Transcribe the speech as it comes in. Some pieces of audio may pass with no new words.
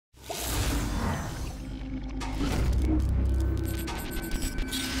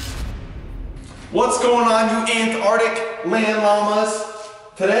What's going on, you Antarctic land llamas?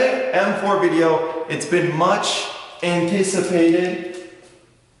 Today, M4 video. It's been much anticipated.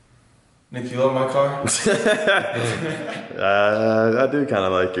 Nick, you love my car? I do kind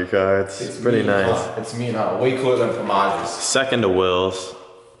of like your car. It's pretty nice. It's me and way cooler than Pamages. Second to Will's.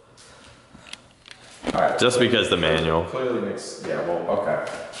 Alright. Just because the manual. Clearly Nick's, yeah, well, okay.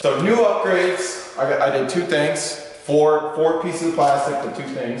 So new upgrades. I did two things. Four pieces of plastic with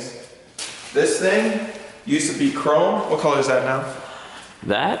two things. This thing used to be chrome. What color is that now?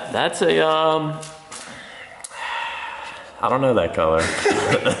 That's a I don't know that color.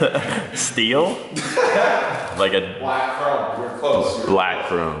 Steel? Like a black chrome. We're close. Black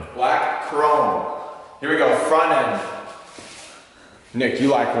chrome. Black chrome. Here we go. Front end. Nick, you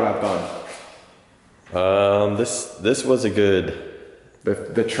like what I've done? This was a good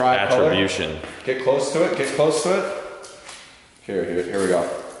the tri-color. attribution. Get close to it. Get close to it. Here we go.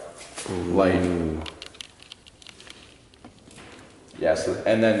 Light. Yes,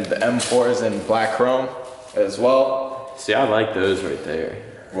 and then the M4 is in black chrome as well. See, I like those right there.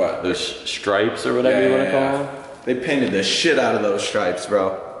 What? Those stripes or whatever you want to call them. They painted the shit out of those stripes,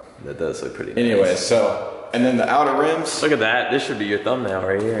 bro. That does look pretty nice. Anyway, so, and then the outer rims. Look at that. This should be your thumbnail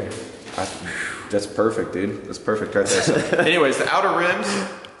right here. That's perfect, dude. That's perfect right there. So, anyways, the outer rims,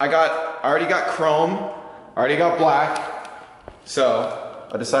 I already got chrome, I already got black. So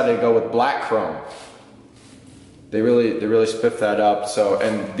I decided to go with black chrome. They really spiffed that up. So,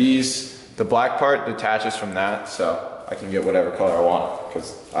 and the black part detaches from that, so I can get whatever color I want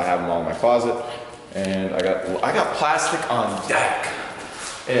because I have them all in my closet. And I got plastic on deck.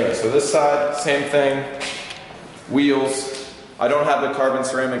 Anyway, so this side, same thing. Wheels. I don't have the carbon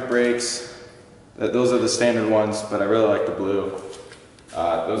ceramic brakes. Those are the standard ones, but I really like the blue.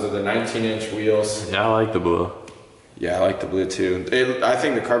 Those are the 19-inch wheels. Yeah, I like the blue. Yeah, I like the blue too. I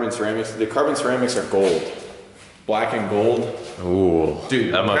think the carbon ceramics are gold. Black and gold. Ooh,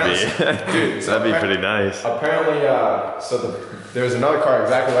 dude, that might be. Dude, that'd be pretty nice. Apparently, there was another car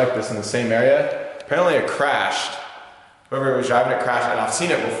exactly like this in the same area. Apparently it crashed. Whoever was driving it crashed, and I've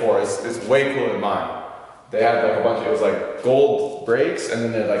seen it before. It's way cooler than mine. They had like a bunch of, it was like gold brakes, and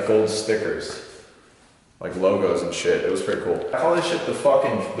then they had like gold stickers. Like logos and shit. It was pretty cool. I call this shit the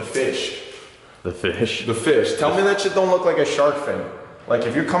fish. The fish? The fish. Tell me that shit don't look like a shark fin. Like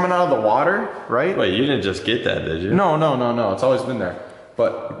if you're coming out of the water, right? Wait, you didn't just get that, did you? No. It's always been there.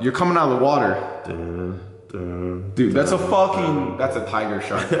 But you're coming out of the water. Dude, that's a tiger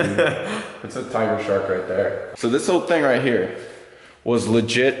shark, dude. It's a tiger shark right there. So this whole thing right here was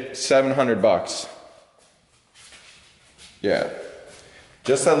legit $700. Yeah.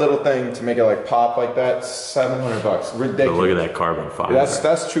 Just that little thing to make it like pop like that, $700. Ridiculous. But look at that carbon fiber.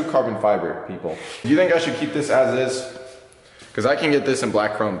 That's true carbon fiber, people. Do you think I should keep this as is? Because I can get this in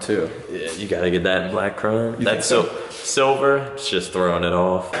black chrome too. Yeah, you gotta get that in black chrome. That's so silver, it's just throwing it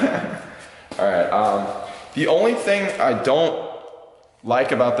off. Alright, the only thing I don't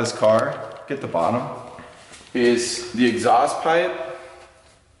like about this car, get the bottom, is the exhaust pipe.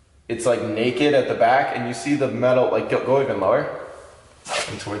 It's like naked at the back, and you see the metal, like go even lower.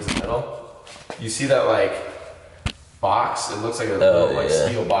 And towards the middle, you see that like box. It looks like a little like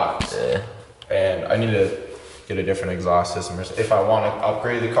steel box. Yeah. And I need to get a different exhaust system. If I want to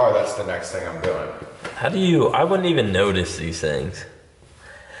upgrade the car, that's the next thing I'm doing. How do you? I wouldn't even notice these things.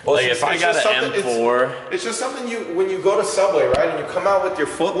 Well, like if I got an M4, it's just something when you go to Subway, right, and you come out with your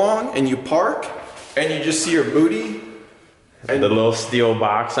foot long and you park, and you just see your booty. And the little steel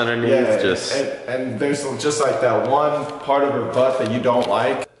box underneath, and there's just like that one part of her butt that you don't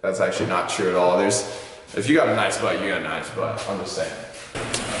like. That's actually not true at all. If you got a nice butt, you got a nice butt. I'm just saying.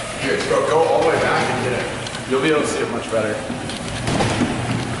 Here, go all the way back and get it. You'll be able to see it much better.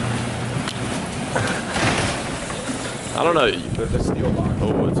 I don't know. The steel box.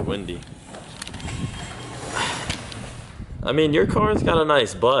 Oh, it's windy. I mean, your car's got a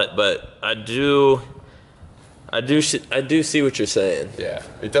nice butt, but I do see what you're saying. Yeah,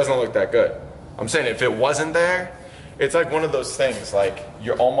 it doesn't look that good. I'm saying if it wasn't there, it's like one of those things, like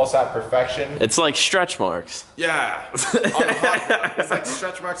you're almost at perfection. It's like stretch marks. Yeah. It's like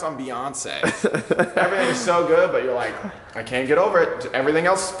stretch marks on Beyonce. Everything's so good, but you're like, I can't get over it. Everything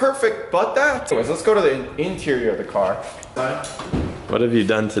else is perfect, but that. Anyways, let's go to the interior of the car. What have you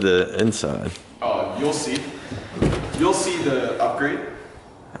done to the inside? Oh, you'll see. You'll see the upgrade.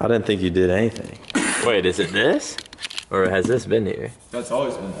 I didn't think you did anything. Wait, is it this? Or has this been here? That's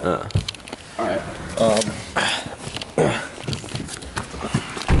always been there. Alright.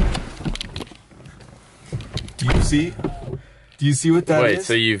 Do you see what that is? Wait,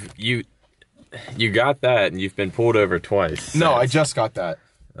 so you got that and you've been pulled over twice. No, I just got that.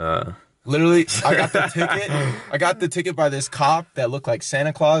 Literally, I got the ticket. I got the ticket by this cop that looked like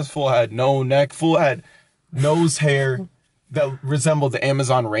Santa Claus, full had no neck, full had nose hair that resembled the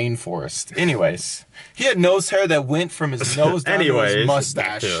Amazon rainforest. Anyways, he had nose hair that went from his nose down to his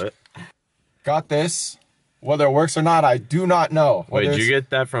mustache. Got this. Whether it works or not, I do not know. Wait, did you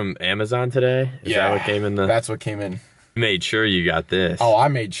get that from Amazon today? Is that what came in the... That's what came in. You made sure you got this. Oh, I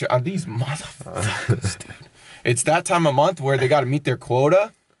made sure. These motherfuckers, dude. It's that time of month where they got to meet their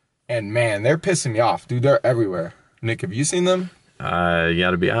quota. And man, they're pissing me off. Dude, they're everywhere. Nick, have you seen them? You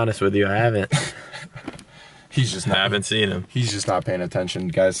gotta be honest with you, I haven't. He's just not. I haven't seen him. He's just not paying attention,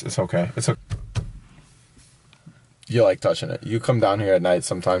 guys. It's okay. It's okay. You like touching it. You come down here at night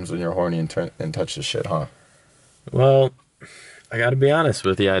sometimes when you're horny and touch the shit, huh? Well, I gotta be honest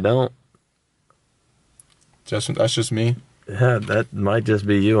with you, I don't. That's just me? Yeah, that might just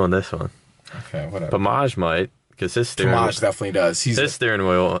be you on this one. Okay, whatever. Pomage might. Because his steering Pomage definitely does. His steering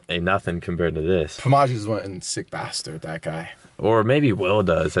wheel ain't nothing compared to this. Pomage is one sick bastard, that guy. Or maybe Will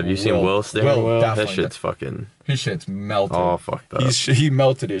does. Have you seen Will's steering wheel? That shit's fucking... His shit's melted. All fucked up. He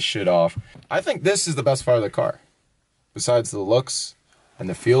melted his shit off. I think this is the best part of the car. Besides the looks and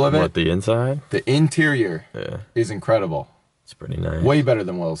the feel of it. What, the inside? The interior is incredible. It's pretty nice. Way better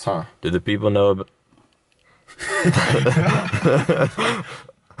than Will's, huh? Do the people know about...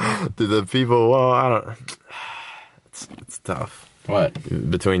 Do the people... Well, I don't... It's tough. What?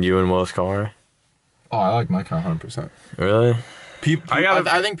 Between you and Will's car? Oh, I like my car 100%. Really?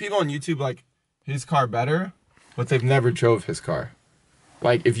 I think people on YouTube like his car better, but they've never drove his car.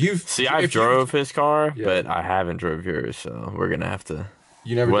 Like, if you've... See, I drove his car, but I haven't drove yours, so we're going to have to...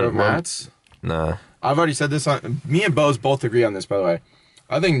 You never drove Matt's? Nah. I've already said this on... Me and Bose both agree on this, by the way.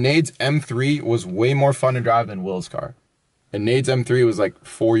 I think Nade's M3 was way more fun to drive than Will's car. And Nade's M3 was like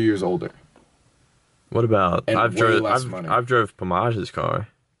 4 years older. What about... I've drove Pomage's car.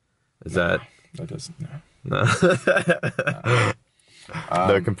 Is that... That doesn't... No.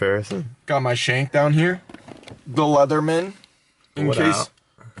 No comparison? Got my shank down here. The Leatherman. You want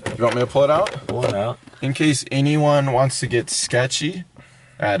me to pull it out? Pull it out. In case anyone wants to get sketchy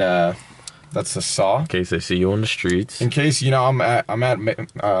at that's the saw. In case they see you on the streets. In case, I'm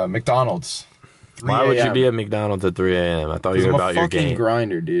at McDonald's. Why would you be at McDonald's at 3 a.m.? I thought you were about your gains. I'm a fucking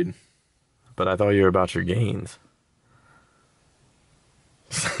grinder, dude. But I thought you were about your gains.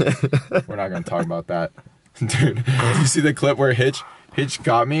 We're not gonna talk about that. Dude, you see the clip where Hitch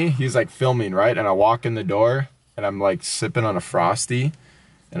got me? He's like filming, right? And I walk in the door and I'm like sipping on a Frosty.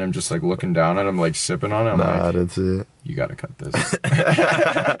 And I'm just like looking down at him, like sipping on it. I'm like, that's it. You gotta cut this.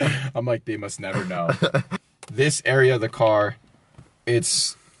 I'm like, they must never know. This area of the car,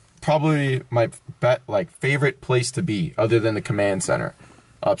 it's probably my favorite place to be, other than the command center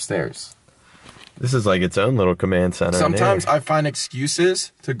upstairs. This is like its own little command center. Sometimes I find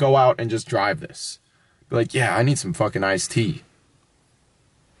excuses to go out and just drive this. Be like, yeah, I need some fucking iced tea.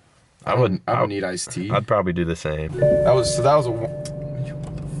 I don't need iced tea. I'd probably do the same. That was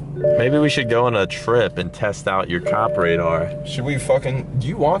Maybe we should go on a trip and test out your cop radar. Should we fucking... Do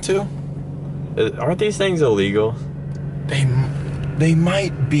you want to? Aren't these things illegal? They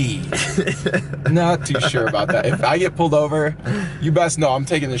might be. Not too sure about that. If I get pulled over, you best know I'm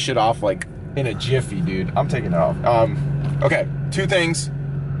taking this shit off like in a jiffy, dude. I'm taking it off. Okay, two things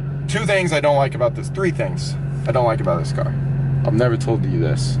I don't like about this. 3 things I don't like about this car. I've never told you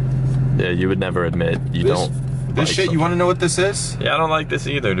this. Yeah, you would never admit you don't. This shit, you want to know what this is? Yeah, I don't like this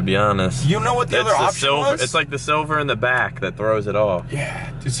either, to be honest. You know what the other option was? It's like the silver in the back that throws it off.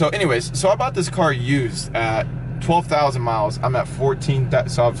 Yeah. Dude, so anyways, I bought this car used at 12,000 miles. I'm at 14,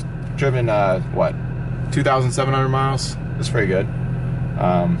 so I've driven, 2,700 miles? That's pretty good.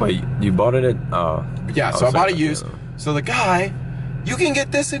 Wait, you bought it at, yeah, so I bought it used. So the guy, you can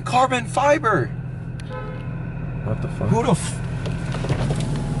get this in carbon fiber. What the fuck? Who the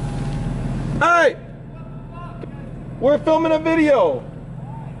Hey! We're filming a video.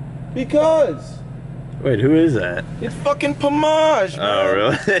 Because. Wait, who is that? It's fucking Pomage, man. Oh,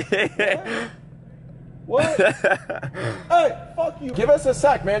 really? What? Hey, fuck you. Give us a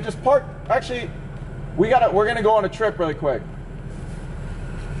sec, man. Just park. Actually, we're gonna go on a trip really quick.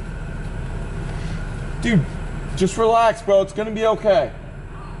 Dude, just relax, bro. It's gonna be okay.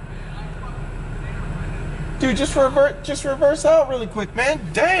 Dude, just reverse out really quick, man.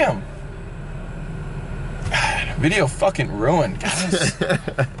 Damn. Video fucking ruined, guys.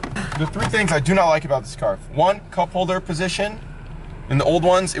 The 3 things I do not like about this car. 1, cup holder position. In the old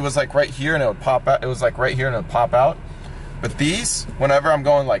ones, it was like right here and it would pop out. It was like right here and it would pop out. But these, whenever I'm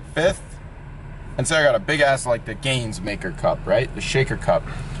going like 5th, and say I got a big ass like the Gaines Maker cup, right? The shaker cup.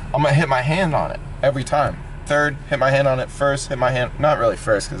 I'm gonna hit my hand on it every time. third, hit my hand on it first, hit my hand, not really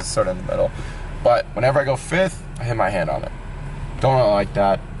first because it's sort of in the middle, but whenever I go fifth, I hit my hand on it. Don't really like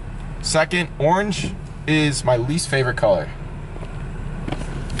that. Second, orange is my least favorite color.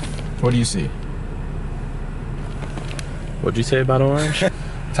 What do you see? What'd you say about orange?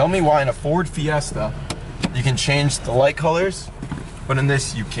 Tell me why in a Ford Fiesta you can change the light colors, but in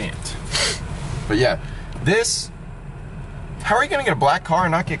this you can't. But yeah, this, how are you gonna get a black car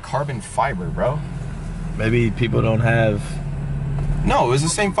and not get carbon fiber, bro? Maybe people don't have... No, it was the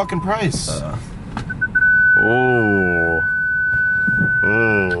same fucking price. Oh.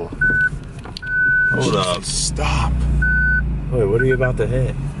 Hold up. Stop. Wait, what are you about to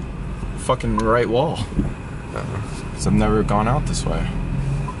hit? Fucking right wall. So I've never gone out this way.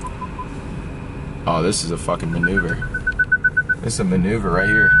 Oh, this is a fucking maneuver. This is a maneuver right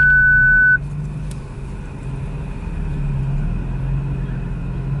here.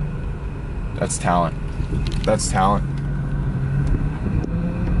 That's talent. That's talent.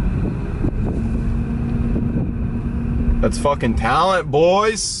 That's fucking talent,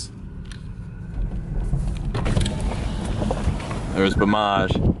 boys. There's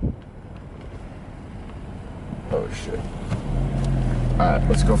Bmw. Oh shit. Alright,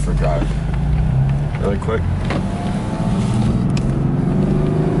 let's go for a drive. Really quick.